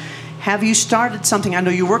systems? Have you started something? I know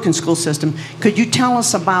you work in school system. Could you tell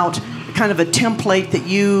us about kind of a template that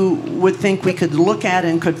you would think we could look at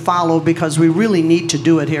and could follow, because we really need to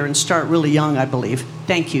do it here and start really young, I believe.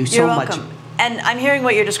 Thank you so much. You're welcome. And I'm hearing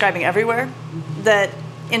what you're describing everywhere, that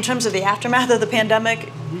in terms of the aftermath of the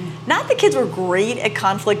pandemic, not that kids were great at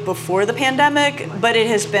conflict before the pandemic, but it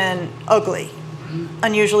has been ugly,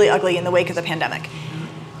 unusually ugly in the wake of the pandemic.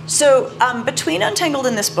 So between Untangled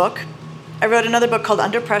and this book, I wrote another book called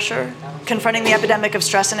Under Pressure, Confronting the Epidemic of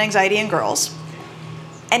Stress and Anxiety in Girls.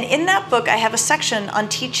 And in that book, I have a section on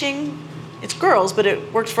teaching, it's girls, but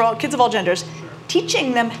it works for all kids of all genders,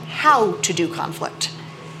 teaching them how to do conflict.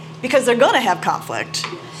 Because they're going to have conflict.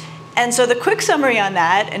 And so the quick summary on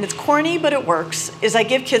that, and it's corny, but it works, is I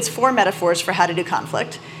give kids 4 metaphors for how to do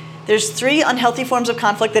conflict. There's 3 unhealthy forms of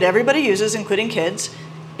conflict that everybody uses, including kids.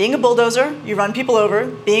 Being a bulldozer, you run people over.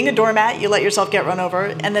 Being a doormat, you let yourself get run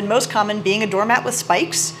over. And then most common, being a doormat with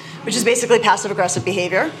spikes, which is basically passive-aggressive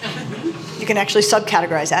behavior. You can actually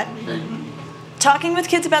subcategorize that. Talking with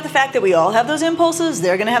kids about the fact that we all have those impulses,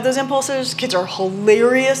 they're going to have those impulses. Kids are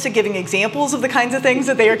hilarious at giving examples of the kinds of things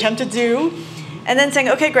that they are tempted to do. And then saying,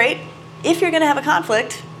 okay, great, if you're going to have a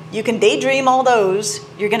conflict, you can daydream all those,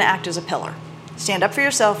 you're going to act as a pillar. Stand up for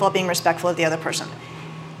yourself while being respectful of the other person.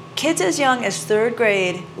 Kids as young as 3rd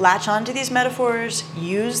grade latch onto these metaphors,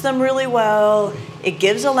 use them really well. It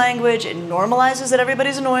gives a language, it normalizes that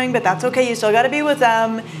everybody's annoying, but that's okay, you still got to be with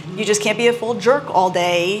them. You just can't be a full jerk all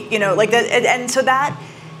day, like that. And so that,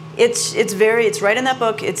 it's right in that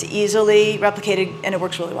book, it's easily replicated, and it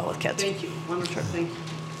works really well with kids. Thank you. Wonderful. Thank you.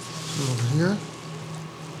 Over here.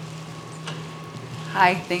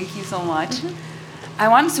 Hi, thank you so much. I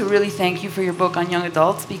wanted to really thank you for your book on young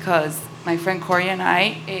adults, because my friend Corey and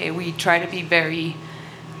I, we try to be very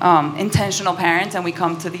intentional parents, and we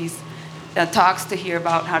come to these talks to hear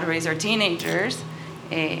about how to raise our teenagers.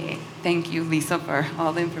 Thank you, Lisa, for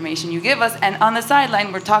all the information you give us. And on the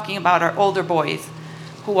sideline, we're talking about our older boys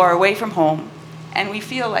who are away from home, and I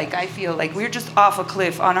feel like we're just off a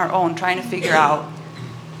cliff on our own trying to figure out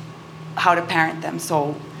how to parent them.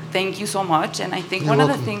 So thank you so much. And I think one of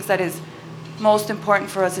the things that is most important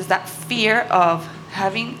for us is that fear of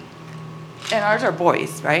having, and ours are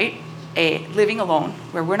boys, right? Living alone,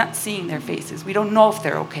 where we're not seeing their faces. We don't know if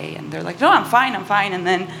they're okay. And they're like, no, I'm fine. And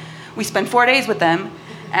then we spend 4 days with them,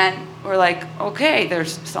 and we're like, okay,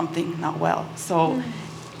 there's something not well. So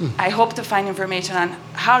I hope to find information on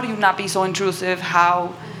how do you not be so intrusive,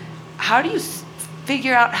 how do you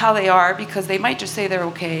figure out how they are, because they might just say they're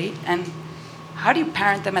okay, and how do you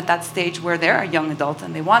parent them at that stage where they're a young adult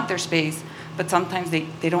and they want their space, but sometimes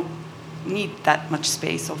they don't need that much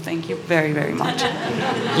space. So thank you very, very much.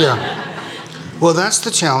 Yeah. Well, that's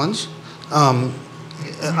the challenge. I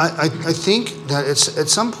think that it's at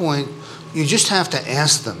some point you just have to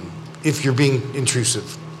ask them if you're being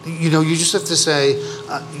intrusive. You just have to say,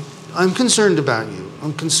 I'm concerned about you.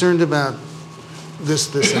 I'm concerned about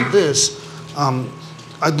this, and this.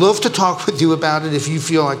 I'd love to talk with you about it if you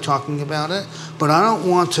feel like talking about it, but I don't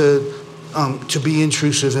want to be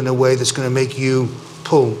intrusive in a way that's going to make you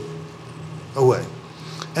pull away.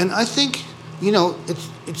 And I think,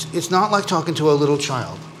 it's not like talking to a little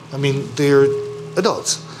child. I mean, they're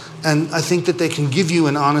adults. And I think that they can give you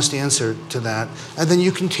an honest answer to that, and then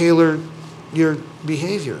you can tailor your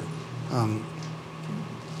behavior. I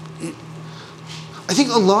think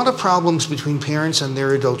a lot of problems between parents and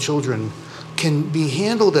their adult children can be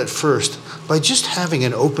handled at first by just having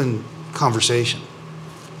an open conversation.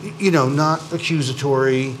 Not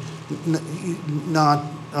accusatory, not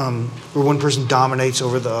where one person dominates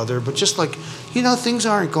over the other, but just like, things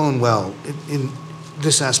aren't going well in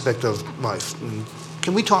this aspect of life. And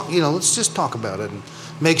can we talk, let's just talk about it and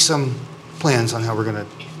make some plans on how we're going to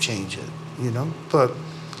change it, But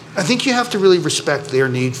I think you have to really respect their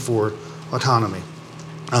need for autonomy,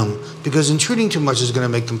 because intruding too much is going to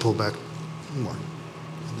make them pull back more.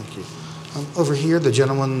 Thank you. Over here, the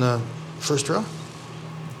gentleman, first row.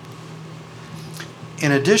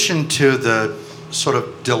 In addition to the sort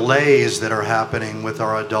of delays that are happening with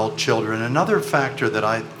our adult children, another factor that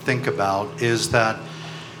I think about is that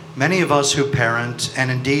many of us who parent, and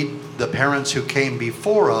indeed the parents who came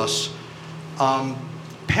before us,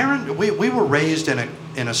 we were raised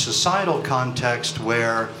in a societal context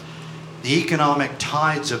where the economic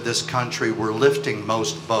tides of this country were lifting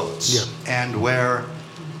most boats, and where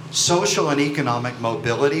social and economic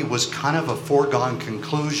mobility was kind of a foregone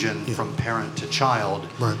conclusion from parent to child.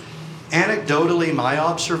 Right. Anecdotally, my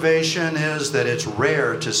observation is that it's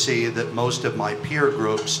rare to see that most of my peer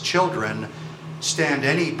group's children stand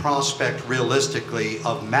any prospect realistically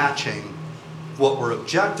of matching what were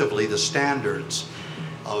objectively the standards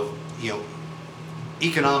of,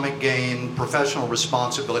 economic gain, professional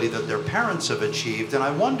responsibility that their parents have achieved. And I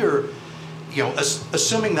wonder,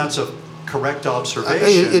 assuming that's a correct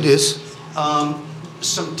observation, it is.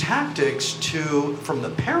 Some tactics from the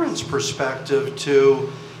parents' perspective, to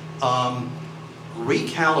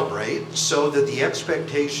recalibrate so that the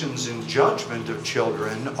expectations and judgment of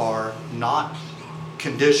children are not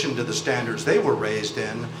conditioned to the standards they were raised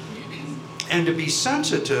in, and to be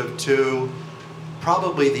sensitive to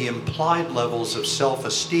probably the implied levels of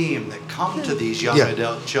self-esteem that come to these young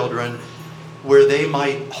adult children, where they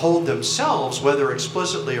might hold themselves, whether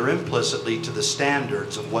explicitly or implicitly, to the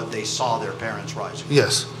standards of what they saw their parents rising.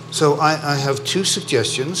 Yes. So I have two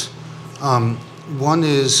suggestions. One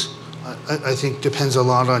is, I think, depends a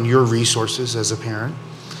lot on your resources as a parent.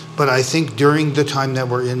 But I think during the time that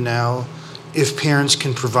we're in now, if parents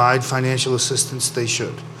can provide financial assistance, they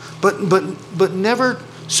should. But never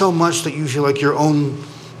so much that you feel like your own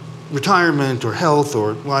retirement or health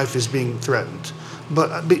or life is being threatened.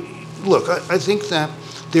 But look, I think that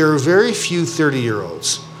there are very few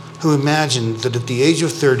 30-year-olds who imagined that at the age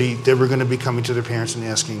of 30 they were going to be coming to their parents and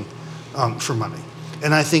asking for money.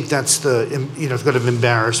 And I think that's the kind of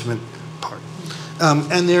embarrassment part.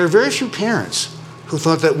 And there are very few parents who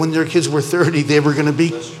thought that when their kids were 30 they were going to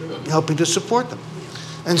be helping to support them.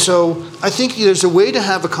 And so I think there's a way to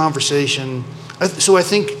have a conversation. So I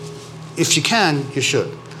think if you can, you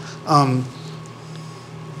should. And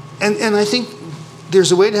I think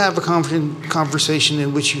there's a way to have a conversation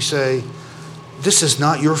in which you say, this is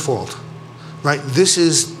not your fault, right? This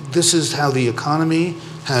is how the economy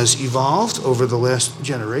has evolved over the last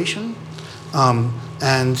generation.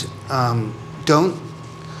 And don't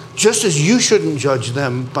just as you shouldn't judge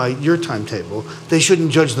them by your timetable, they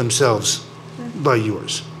shouldn't judge themselves by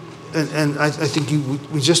yours. And I think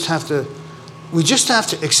we just have to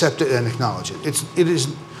accept it and acknowledge it. It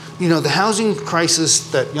is, the housing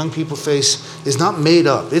crisis that young people face is not made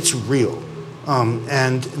up. It's real.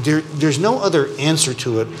 And there's no other answer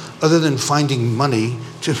to it other than finding money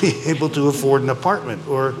to be able to afford an apartment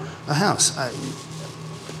or a house.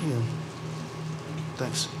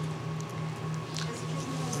 Thanks.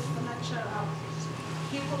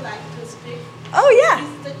 Oh, yeah.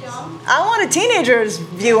 I want a teenager's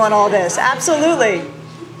view on all this. Absolutely.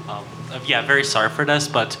 Yeah, very sorry for this,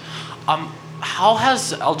 but how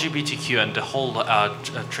has LGBTQ and the whole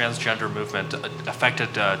transgender movement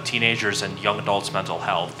affected teenagers and young adults' mental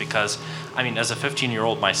health? Because, as a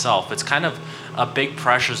 15-year-old myself, it's kind of a big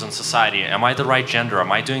pressures in society. Am I the right gender?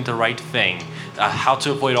 Am I doing the right thing? How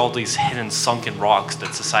to avoid all these hidden sunken rocks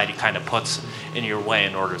that society kind of puts in your way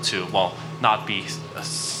in order to, not be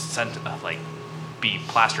be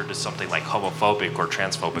plastered as something like homophobic or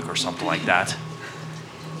transphobic or something like that.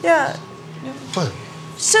 Yeah.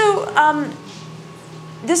 So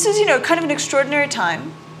this is, kind of an extraordinary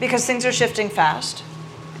time because things are shifting fast,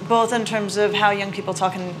 both in terms of how young people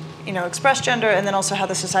talk and, express gender, and then also how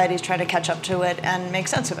the society is trying to catch up to it and make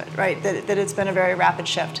sense of it, right? That it's been a very rapid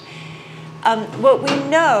shift. What we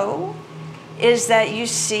know is that you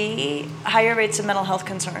see higher rates of mental health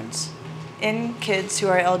concerns in kids who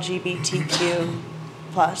are LGBTQ+.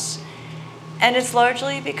 And it's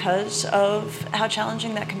largely because of how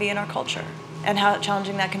challenging that can be in our culture and how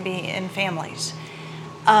challenging that can be in families.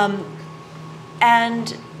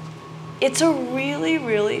 And it's a really,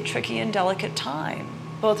 really tricky and delicate time,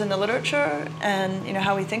 both in the literature and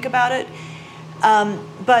how we think about it.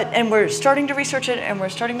 And we're starting to research it and we're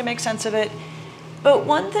starting to make sense of it. But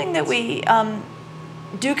one thing that we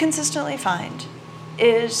do consistently find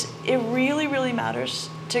is it really, really matters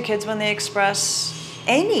to kids when they express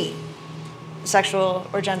any sexual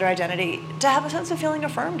or gender identity to have a sense of feeling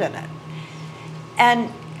affirmed in it.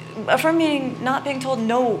 And affirmed meaning not being told,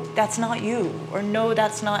 no, that's not you, or no,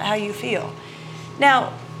 that's not how you feel.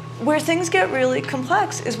 Now, where things get really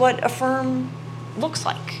complex is what affirm looks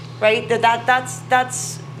like, right?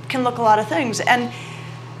 That's can look a lot of things. And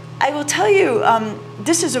I will tell you,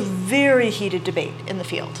 this is a very heated debate in the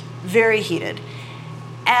field, very heated.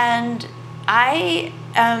 And I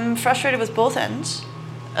am frustrated with both ends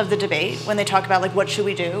of the debate when they talk about what should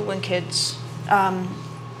we do when kids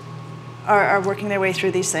are working their way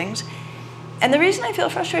through these things. And the reason I feel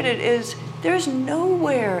frustrated is there is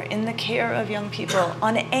nowhere in the care of young people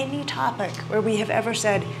on any topic where we have ever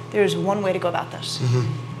said there's one way to go about this.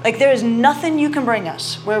 Mm-hmm. There is nothing you can bring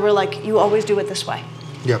us where we're you always do it this way.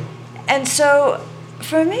 Yep. And so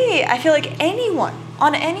for me, I feel like anyone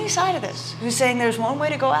on any side of this who's saying there's one way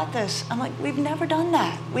to go at this, I'm we've never done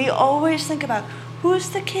that. We always think about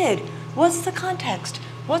who's the kid, what's the context,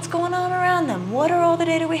 what's going on around them, what are all the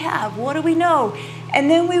data we have, what do we know, and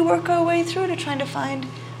then we work our way through to trying to find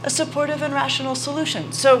a supportive and rational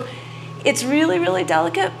solution. So it's really, really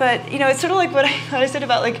delicate, but it's sort of like what I said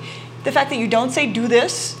about the fact that you don't say do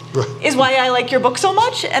this is why I like your book so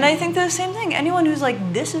much, and I think the same thing. Anyone who's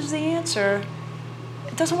this is the answer,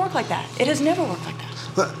 it doesn't work like that. It has never worked like that.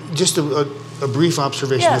 But just a brief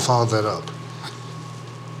observation to follow that up.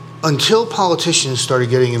 Until politicians started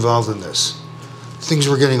getting involved in this, things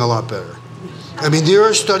were getting a lot better. There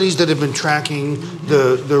are studies that have been tracking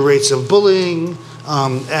the rates of bullying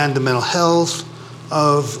and the mental health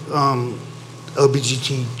of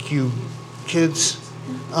LGBTQ kids,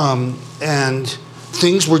 and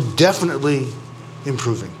things were definitely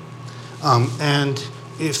improving. And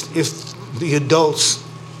if the adults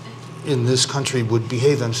in this country would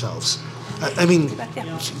behave themselves,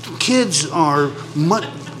 kids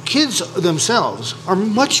themselves are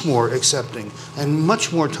much more accepting and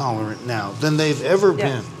much more tolerant now than they've ever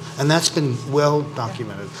been. And that's been well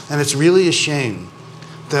documented. And it's really a shame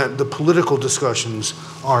that the political discussions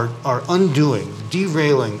are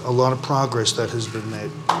derailing a lot of progress that has been made.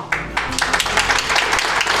 I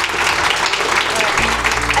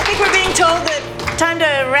think we're being told that time to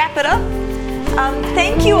wrap it up.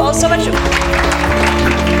 Thank you all so much.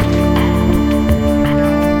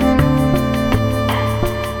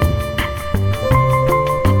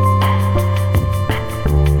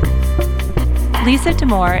 Lisa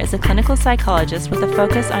Damour is a clinical psychologist with a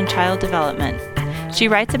focus on child development. She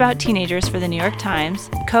writes about teenagers for the New York Times,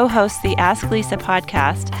 co-hosts the Ask Lisa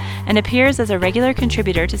podcast, and appears as a regular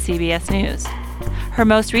contributor to CBS News. Her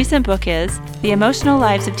most recent book is The Emotional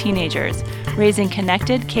Lives of Teenagers, Raising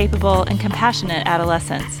Connected, Capable, and Compassionate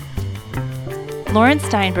Adolescents. Laurence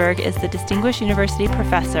Steinberg is the Distinguished University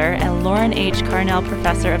Professor and Lauren H. Carnell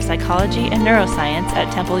Professor of Psychology and Neuroscience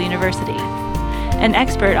at Temple University. An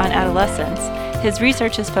expert on adolescence, his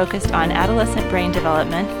research is focused on adolescent brain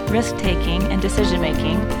development, risk-taking and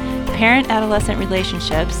decision-making, parent-adolescent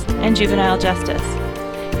relationships, and juvenile justice.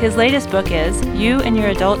 His latest book is You and Your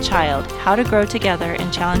Adult Child: How to Grow Together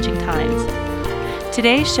in Challenging Times.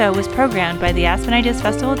 Today's show was programmed by the Aspen Ideas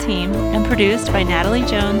Festival team and produced by Natalie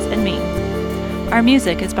Jones and me. Our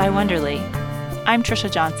music is by Wonderly. I'm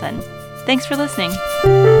Trisha Johnson. Thanks for listening.